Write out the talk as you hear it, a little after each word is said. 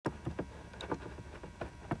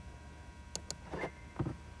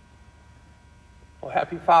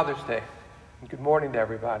Happy Father's Day, and good morning to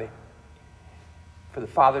everybody. For the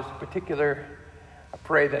fathers in particular, I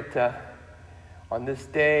pray that on this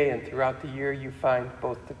day and throughout the year you find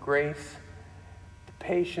both the grace, the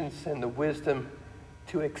patience, and the wisdom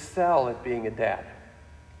to excel at being a dad.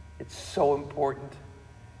 It's so important.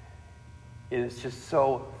 It is just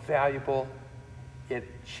so valuable. It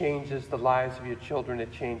changes the lives of your children.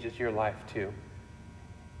 It changes your life too.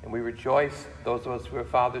 And we rejoice, those of us who are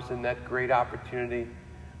fathers, in that great opportunity,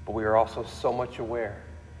 but we are also so much aware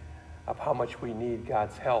of how much we need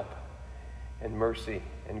God's help and mercy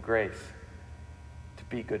and grace to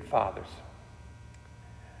be good fathers.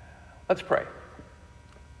 Let's pray.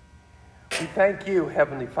 We thank you,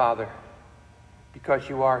 Heavenly Father, because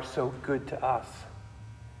you are so good to us.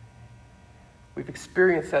 We've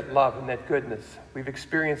experienced that love and that goodness. We've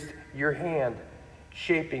experienced your hand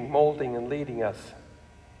shaping, molding, and leading us.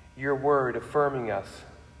 Your word affirming us,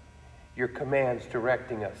 your commands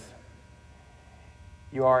directing us.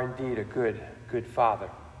 You are indeed a good Father.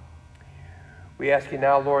 We ask you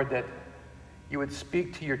now, Lord, that you would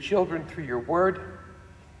speak to your children through your word,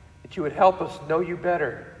 that you would help us know you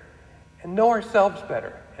better and know ourselves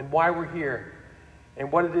better and why we're here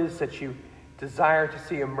and what it is that you desire to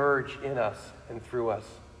see emerge in us and through us.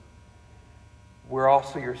 We're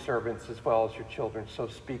also your servants as well as your children, so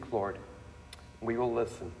speak, Lord. We will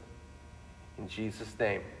listen. In Jesus'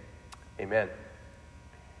 name, amen.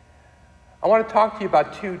 I want to talk to you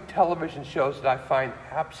about two television shows that I find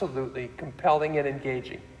absolutely compelling and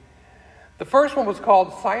engaging. The first one was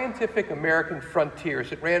called Scientific American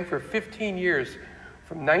Frontiers. It ran for 15 years,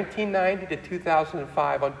 from 1990 to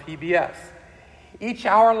 2005 on PBS. Each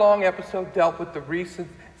hour-long episode dealt with the recent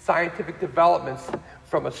scientific developments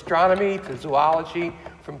from astronomy to zoology,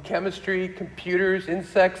 from chemistry, computers,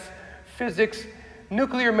 insects, physics,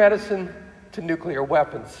 nuclear medicine, to nuclear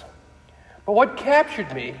weapons. But what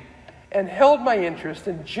captured me and held my interest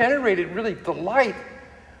and generated really delight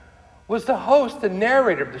was the host and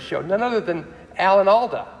narrator of the show, none other than Alan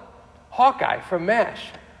Alda, Hawkeye from MASH.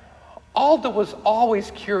 Alda was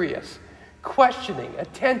always curious, questioning,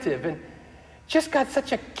 attentive, and just got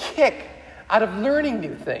such a kick out of learning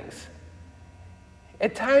new things.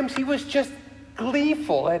 At times he was just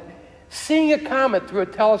gleeful at seeing a comet through a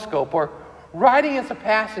telescope or riding as a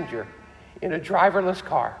passenger in a driverless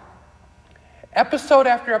car. Episode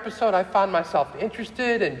after episode, I found myself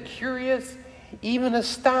interested and curious, even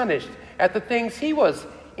astonished at the things he was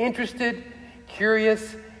interested,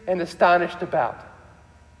 curious, and astonished about.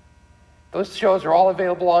 Those shows are all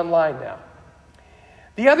available online now.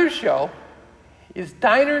 The other show is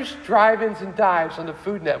Diners, Drive-Ins, and Dives on the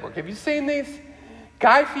Food Network. Have you seen these?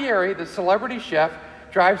 Guy Fieri, the celebrity chef,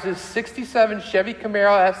 drives his 67 Chevy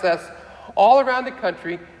Camaro SS all around the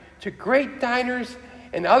country to great diners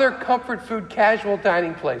and other comfort food casual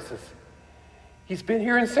dining places. He's been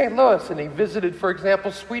here in St. Louis, and he visited, for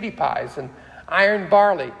example, Sweetie Pies and Iron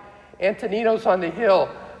Barley, Antonino's on the Hill,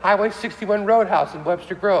 Highway 61 Roadhouse in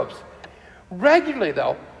Webster Groves. Regularly,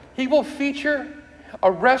 though, he will feature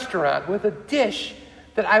a restaurant with a dish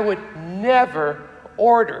that I would never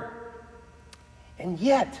order. And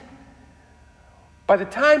yet, by the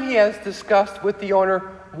time he has discussed with the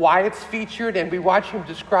owner why it's featured, and we watch him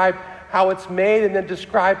describe how it's made and then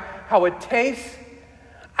describe how it tastes,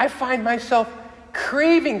 I find myself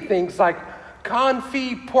craving things like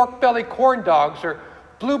confit pork belly corn dogs or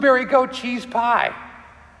blueberry goat cheese pie.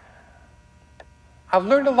 I've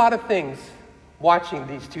learned a lot of things watching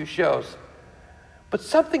these two shows, but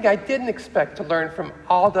something I didn't expect to learn from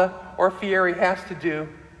Alda or Fieri has to do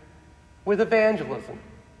with evangelism.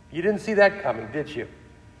 You didn't see that coming, did you?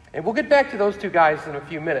 And we'll get back to those two guys in a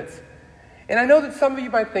few minutes. And I know that some of you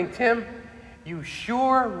might think, Tim, you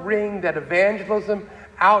sure ring that evangelism,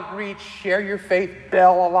 outreach, share your faith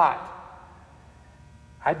bell a lot.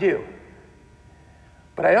 I do.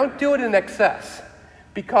 But I don't do it in excess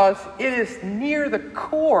because it is near the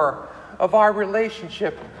core of our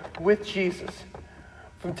relationship with Jesus.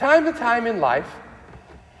 From time to time in life,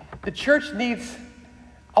 the church needs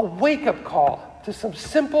a wake-up call to some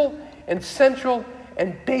simple and central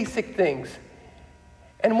and basic things.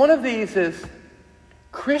 And one of these is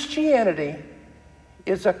Christianity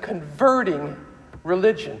is a converting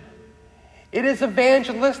religion. It is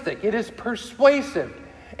evangelistic. It is persuasive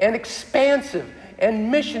and expansive and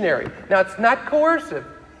missionary. Now, it's not coercive.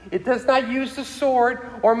 It does not use the sword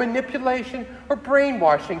or manipulation or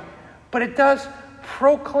brainwashing, but it does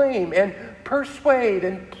proclaim and persuade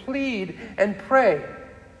and plead and pray.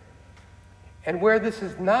 And where this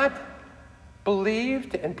is not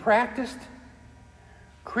believed and practiced,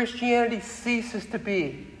 Christianity ceases to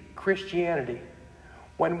be Christianity.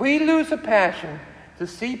 When we lose a passion to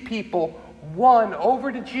see people won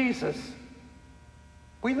over to Jesus,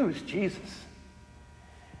 we lose Jesus.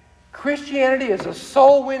 Christianity is a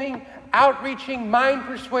soul-winning, outreaching,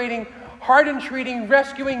 mind-persuading, heart-entreating,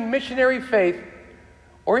 rescuing, missionary faith,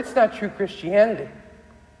 or it's not true Christianity.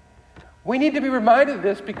 We need to be reminded of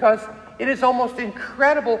this because it is almost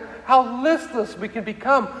incredible how listless we can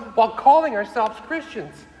become while calling ourselves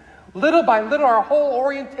Christians. Little by little, our whole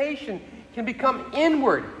orientation can become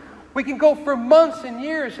inward. We can go for months and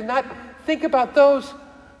years and not think about those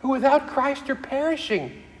who without Christ are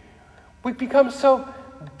perishing. We become so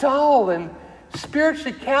dull and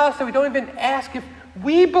spiritually callous that we don't even ask if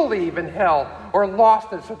we believe in hell or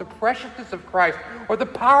lostness or the preciousness of Christ or the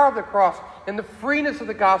power of the cross and the freeness of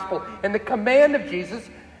the gospel and the command of Jesus.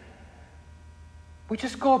 We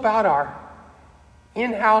just go about our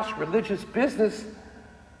in-house religious business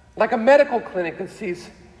like a medical clinic that sees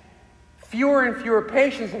fewer and fewer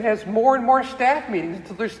patients and has more and more staff meetings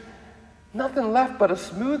until there's nothing left but a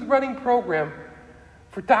smooth-running program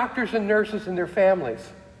for doctors and nurses and their families.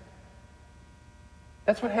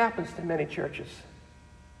 That's what happens to many churches.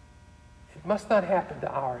 It must not happen to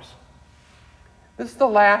ours. This is the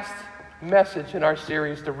last message in our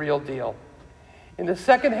series, The Real Deal. In the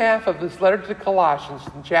second half of this letter to the Colossians,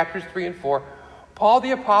 in chapters 3 and 4, Paul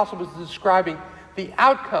the Apostle was describing the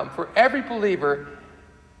outcome for every believer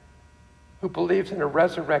who believes in a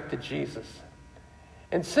resurrected Jesus.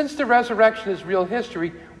 And since the resurrection is real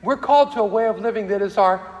history, we're called to a way of living that is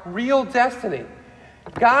our real destiny.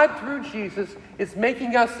 God, through Jesus, is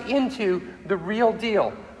making us into the real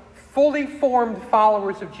deal, fully formed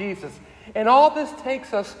followers of Jesus. And all this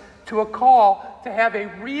takes us to a call to have a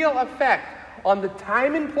real effect on the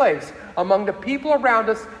time and place among the people around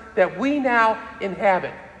us that we now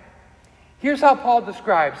inhabit. Here's how Paul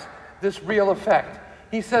describes this real effect.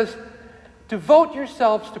 He says, "Devote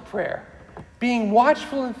yourselves to prayer, being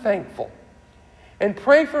watchful and thankful. And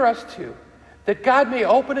pray for us too, that God may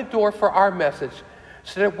open a door for our message,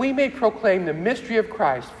 so that we may proclaim the mystery of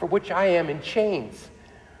Christ, for which I am in chains.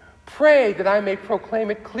 Pray that I may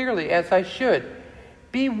proclaim it clearly as I should.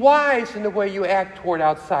 Be wise in the way you act toward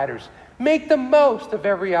outsiders. Make the most of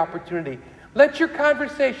every opportunity. Let your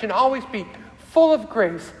conversation always be full of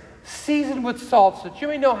grace, seasoned with salt, so that you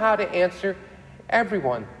may know how to answer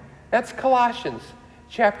everyone." That's Colossians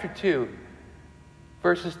chapter 2,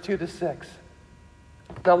 verses 2 to 6.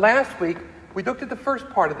 Now, last week, we looked at the first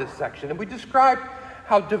part of this section, and we described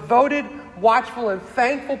how devoted, watchful, and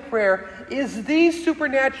thankful prayer is the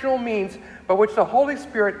supernatural means by which the Holy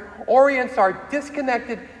Spirit orients our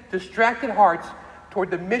disconnected, distracted hearts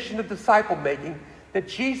toward the mission of disciple-making that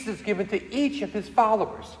Jesus has given to each of his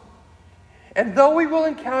followers. And though we will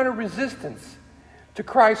encounter resistance to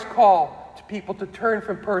Christ's call to people to turn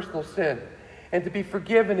from personal sin and to be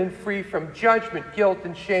forgiven and free from judgment, guilt,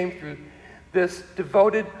 and shame through this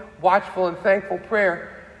devoted, watchful, and thankful prayer,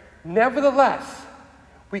 nevertheless,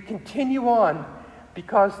 we continue on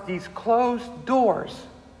because these closed doors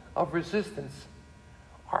of resistance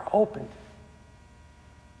are opened.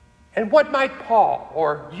 And what might Paul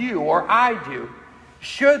or you or I do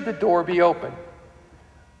should the door be open?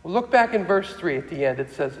 Well, look back in verse 3 at the end.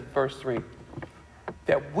 It says in verse 3,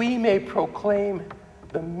 "That we may proclaim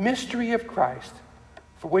the mystery of Christ,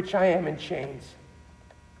 for which I am in chains."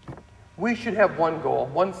 We should have one goal,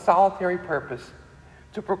 one solitary purpose,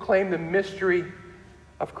 to proclaim the mystery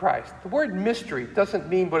of Christ. The word mystery doesn't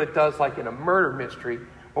mean what it does like in a murder mystery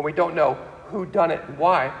when we don't know who done it and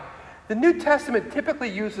why. The New Testament typically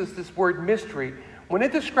uses this word mystery when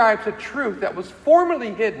it describes a truth that was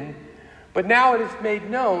formerly hidden, but now it is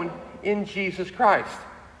made known in Jesus Christ.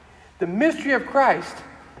 The mystery of Christ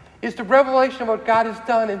is the revelation of what God has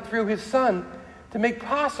done and through his Son to make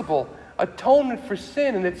possible atonement for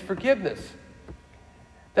sin and its forgiveness.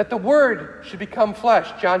 That the Word should become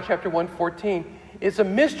flesh, John chapter 1:14, is a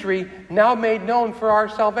mystery now made known for our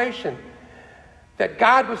salvation. That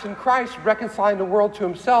God was in Christ reconciling the world to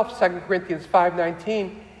himself, 2 Corinthians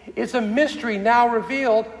 5:19, is a mystery now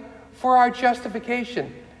revealed for our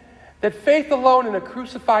justification. That faith alone in a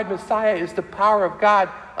crucified Messiah is the power of God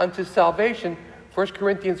unto salvation, 1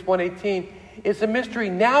 Corinthians 1:18, is a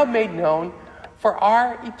mystery now made known for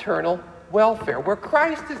our eternal welfare. Where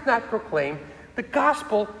Christ is not proclaimed, the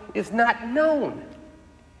gospel is not known.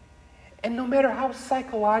 And no matter how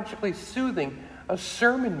psychologically soothing a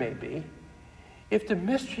sermon may be, if the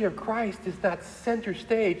mystery of Christ is not center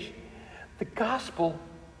stage, the gospel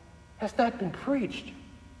has not been preached.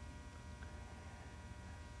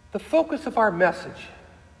 The focus of our message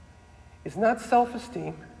is not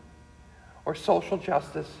self-esteem or social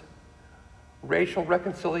justice, racial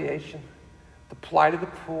reconciliation, the plight of the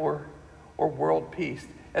poor, or world peace,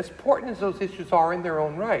 as important as those issues are in their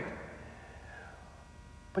own right.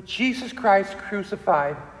 But Jesus Christ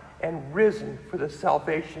crucified and risen for the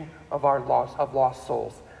salvation of our lost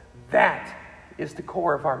souls. That is the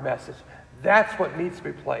core of our message. That's what needs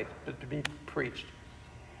to be preached.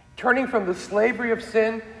 Turning from the slavery of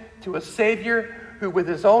sin to a Savior who with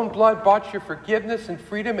his own blood bought your forgiveness and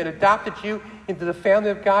freedom and adopted you into the family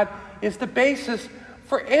of God is the basis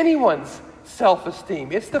for anyone's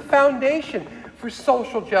self-esteem. It's the foundation for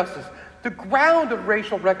social justice, the ground of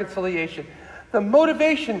racial reconciliation, the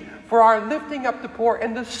motivation for our lifting up the poor,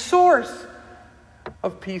 and the source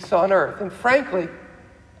of peace on earth. And frankly,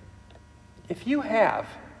 if you have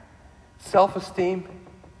self-esteem,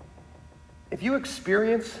 if you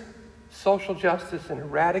experience social justice and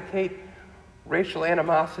eradicate racial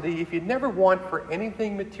animosity, if you never want for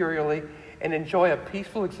anything materially and enjoy a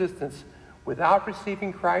peaceful existence without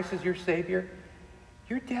receiving Christ as your Savior,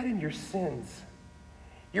 you're dead in your sins.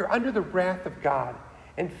 You're under the wrath of God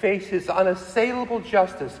and face his unassailable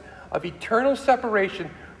justice of eternal separation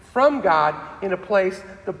from God in a place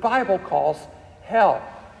the Bible calls hell.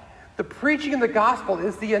 The preaching of the gospel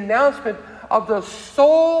is the announcement of the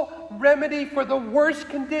sole remedy for the worst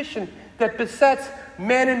condition that besets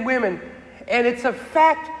men and women, and its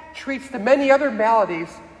effect treats the many other maladies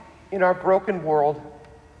in our broken world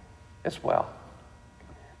as well.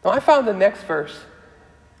 Now, I found the next verse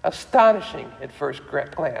astonishing at first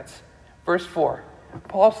glance. Verse 4,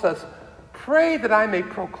 Paul says, "Pray that I may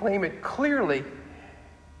proclaim it clearly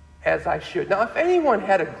as I should." Now, if anyone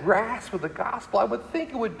had a grasp of the gospel, I would think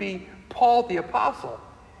it would be Paul the Apostle.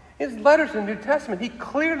 His letters in the New Testament, he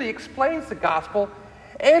clearly explains the gospel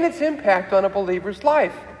and its impact on a believer's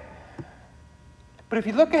life. But if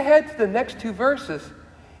you look ahead to the next two verses,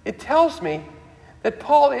 it tells me that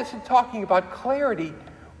Paul isn't talking about clarity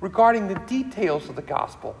regarding the details of the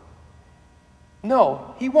gospel.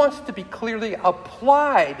 No, he wants to be clearly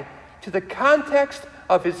applied to the context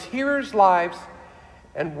of his hearers' lives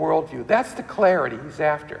and worldview. That's the clarity he's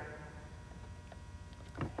after.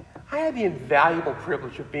 I had the invaluable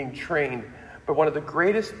privilege of being trained by one of the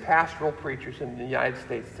greatest pastoral preachers in the United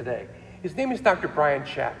States today. His name is Dr. Bryan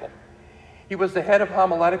Chapell. He was the head of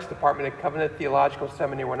homiletics department at Covenant Theological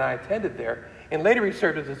Seminary when I attended there, and later he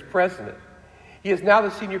served as its president. He is now the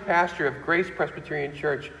senior pastor of Grace Presbyterian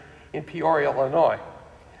Church in Peoria, Illinois.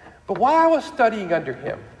 But while I was studying under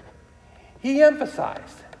him, he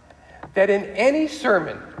emphasized that in any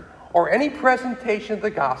sermon or any presentation of the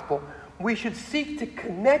gospel, we should seek to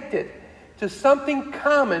connect it to something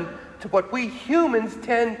common to what we humans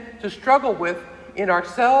tend to struggle with in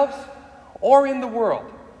ourselves or in the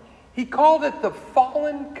world. He called it the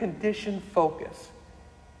fallen condition focus.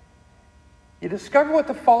 You discover what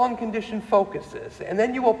the fallen condition focus is, and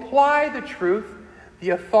then you apply the truth,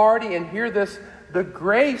 the authority, and hear this, the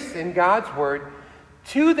grace in God's word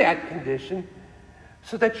to that condition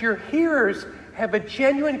so that your hearers have a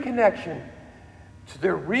genuine connection to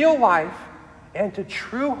their real life and to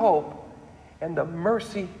true hope and the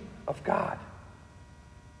mercy of God.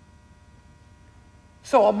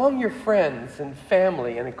 So among your friends and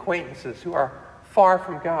family and acquaintances who are far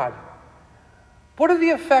from God, what are the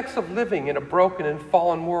effects of living in a broken and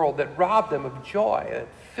fallen world that rob them of joy, that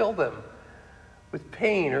fill them with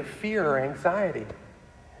pain or fear or anxiety,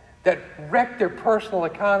 that wreck their personal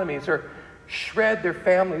economies or shred their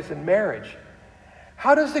families and marriage?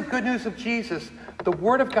 How does the good news of Jesus, the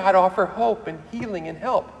Word of God, offer hope and healing and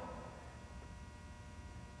help?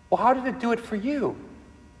 Well, how did it do it for you?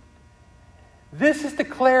 This is the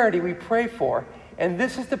clarity we pray for, and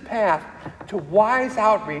this is the path to wise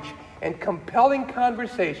outreach and compelling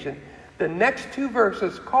conversation the next two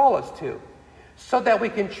verses call us to, so that we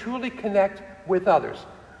can truly connect with others.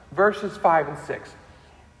 Verses 5 and 6.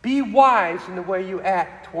 Be wise in the way you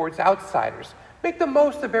act towards outsiders. Make the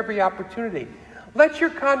most of every opportunity. Let your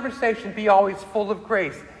conversation be always full of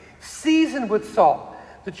grace, seasoned with salt,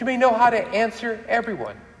 that you may know how to answer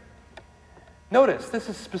everyone. Notice, this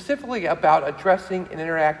is specifically about addressing and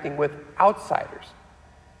interacting with outsiders.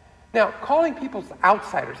 Now, calling people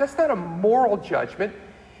outsiders, that's not a moral judgment,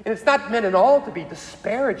 and it's not meant at all to be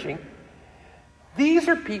disparaging. These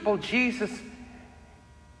are people Jesus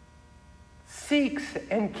seeks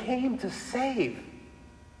and came to save.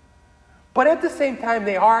 But at the same time,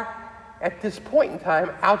 they are, at this point in time,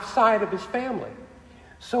 outside of his family.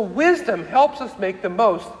 So wisdom helps us make the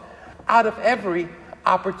most out of every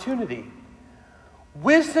opportunity.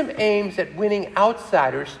 Wisdom aims at winning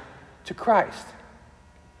outsiders to Christ.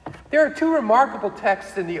 There are two remarkable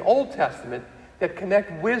texts in the Old Testament that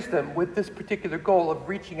connect wisdom with this particular goal of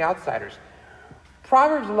reaching outsiders.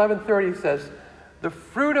 Proverbs 11:30 says, The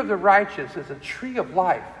fruit of the righteous is a tree of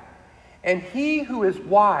life, and he who is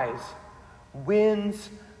wise wins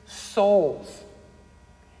souls.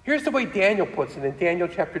 Here's the way Daniel puts it in Daniel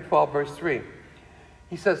chapter 12, verse 3.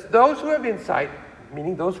 He says, those who have insight,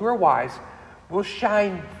 meaning those who are wise, will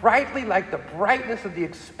shine brightly like the brightness of the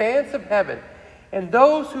expanse of heaven, and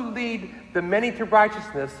those who lead the many to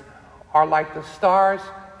righteousness are like the stars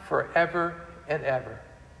forever and ever.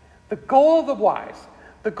 The goal of the wise,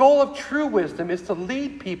 the goal of true wisdom, is to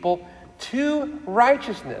lead people to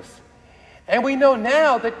righteousness. And we know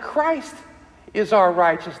now that Christ is our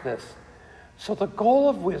righteousness. So the goal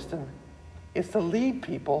of wisdom is to lead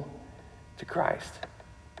people to Christ.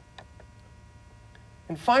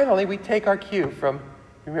 And finally, we take our cue from,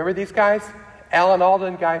 remember these guys? Alan Alda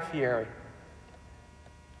and Guy Fieri.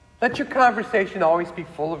 Let your conversation always be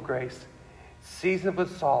full of grace, seasoned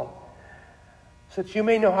with salt, so that you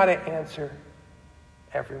may know how to answer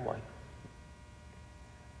everyone.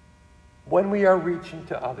 When we are reaching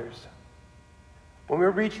to others, when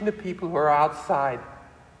we're reaching to people who are outside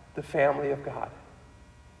the family of God,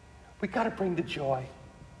 we got to bring the joy,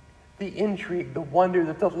 the intrigue, the wonder,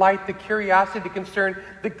 the delight, the curiosity, the concern,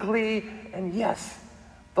 the glee, and yes,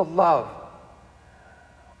 the love.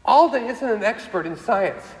 Alda isn't an expert in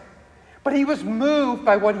science, but he was moved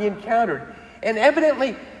by what he encountered and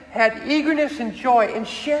evidently had eagerness and joy in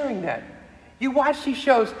sharing that. You watch these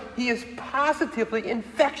shows, he is positively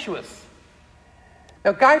infectious.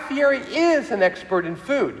 Now, Guy Fieri is an expert in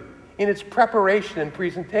food, in its preparation and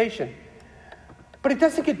presentation. But it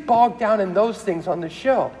doesn't get bogged down in those things on the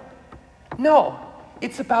show. No,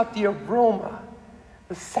 it's about the aroma,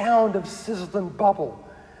 the sound of sizzling bubble,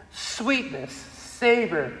 sweetness,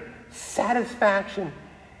 savor, satisfaction,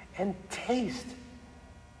 and taste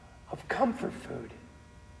of comfort food.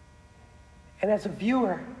 And as a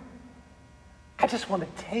viewer, I just want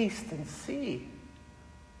to taste and see.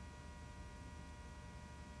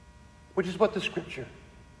 Which is what the scripture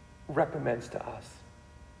recommends to us.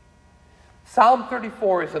 Psalm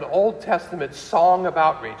 34 is an Old Testament song of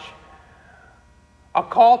outreach, a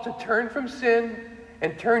call to turn from sin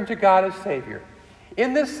and turn to God as Savior.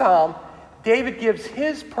 In this psalm, David gives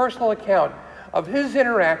his personal account of his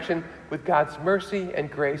interaction with God's mercy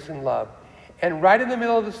and grace and love. And right in the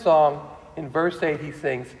middle of the song, in verse 8, he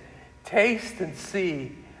sings, "Taste and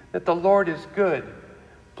see that the Lord is good.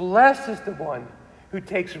 Blessed is the one who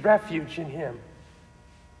takes refuge in him."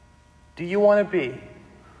 Do you want to be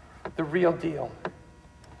the real deal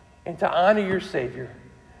and to honor your Savior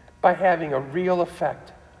by having a real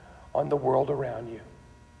effect on the world around you?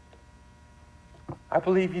 I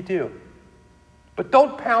believe you do. But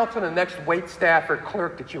don't pounce on the next waitstaff or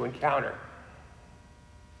clerk that you encounter.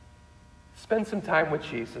 Spend some time with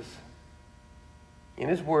Jesus, in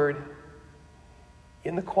his word,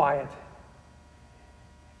 in the quiet,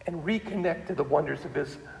 and reconnect to the wonders of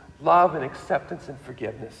his love and acceptance and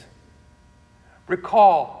forgiveness.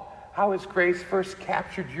 Recall how his grace first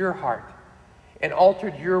captured your heart and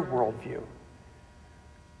altered your worldview.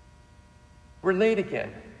 Relate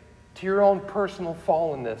again to your own personal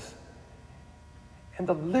fallenness and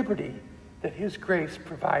the liberty that his grace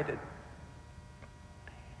provided.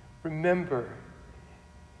 Remember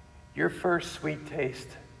your first sweet taste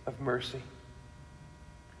of mercy.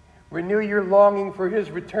 Renew your longing for his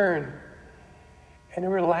return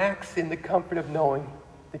and relax in the comfort of knowing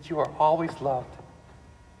that you are always loved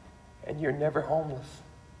and you're never homeless.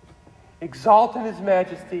 Exalt in his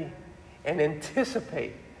majesty and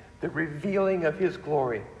anticipate the revealing of his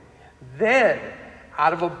glory. Then,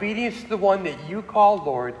 out of obedience to the one that you call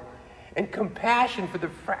Lord and compassion for the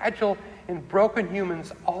fragile and broken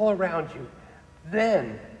humans all around you,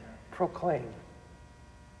 then proclaim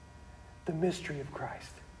the mystery of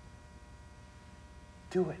Christ.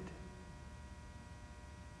 Do it.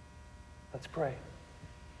 Let's pray.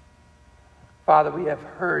 Father, we have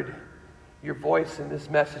heard your voice in this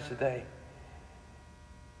message today.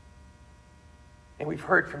 And we've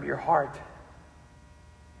heard from your heart.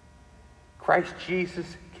 Christ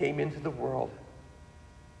Jesus came into the world,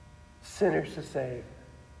 sinners to save.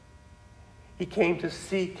 He came to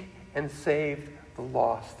seek and save the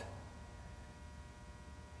lost.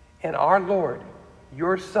 And our Lord,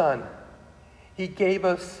 your Son, he gave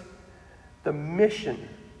us the mission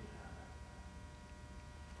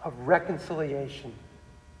of reconciliation,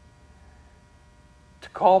 to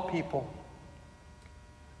call people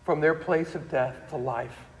from their place of death to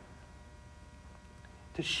life,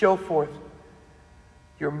 to show forth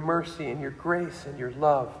your mercy and your grace and your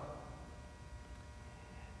love,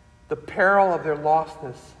 the peril of their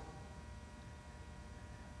lostness,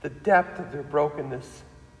 the depth of their brokenness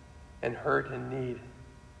and hurt and need,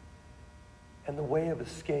 and the way of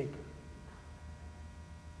escape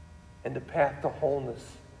and the path to wholeness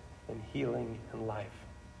and healing and life.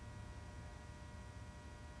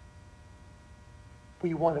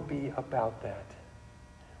 We want to be about that.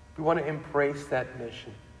 We want to embrace that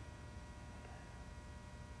mission.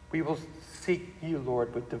 We will seek you,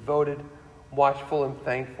 Lord, with devoted, watchful, and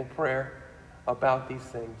thankful prayer about these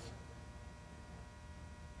things.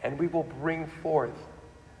 And we will bring forth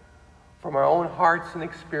from our own hearts and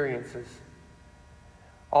experiences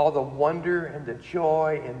all the wonder and the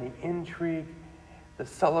joy and the intrigue, the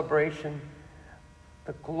celebration,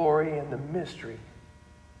 the glory and the mystery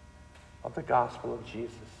of the gospel of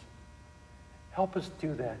Jesus. Help us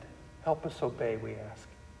do that. Help us obey, we ask.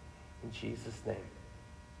 In Jesus' name,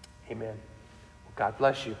 amen. Well, God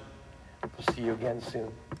bless you. We'll see you again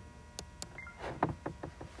soon.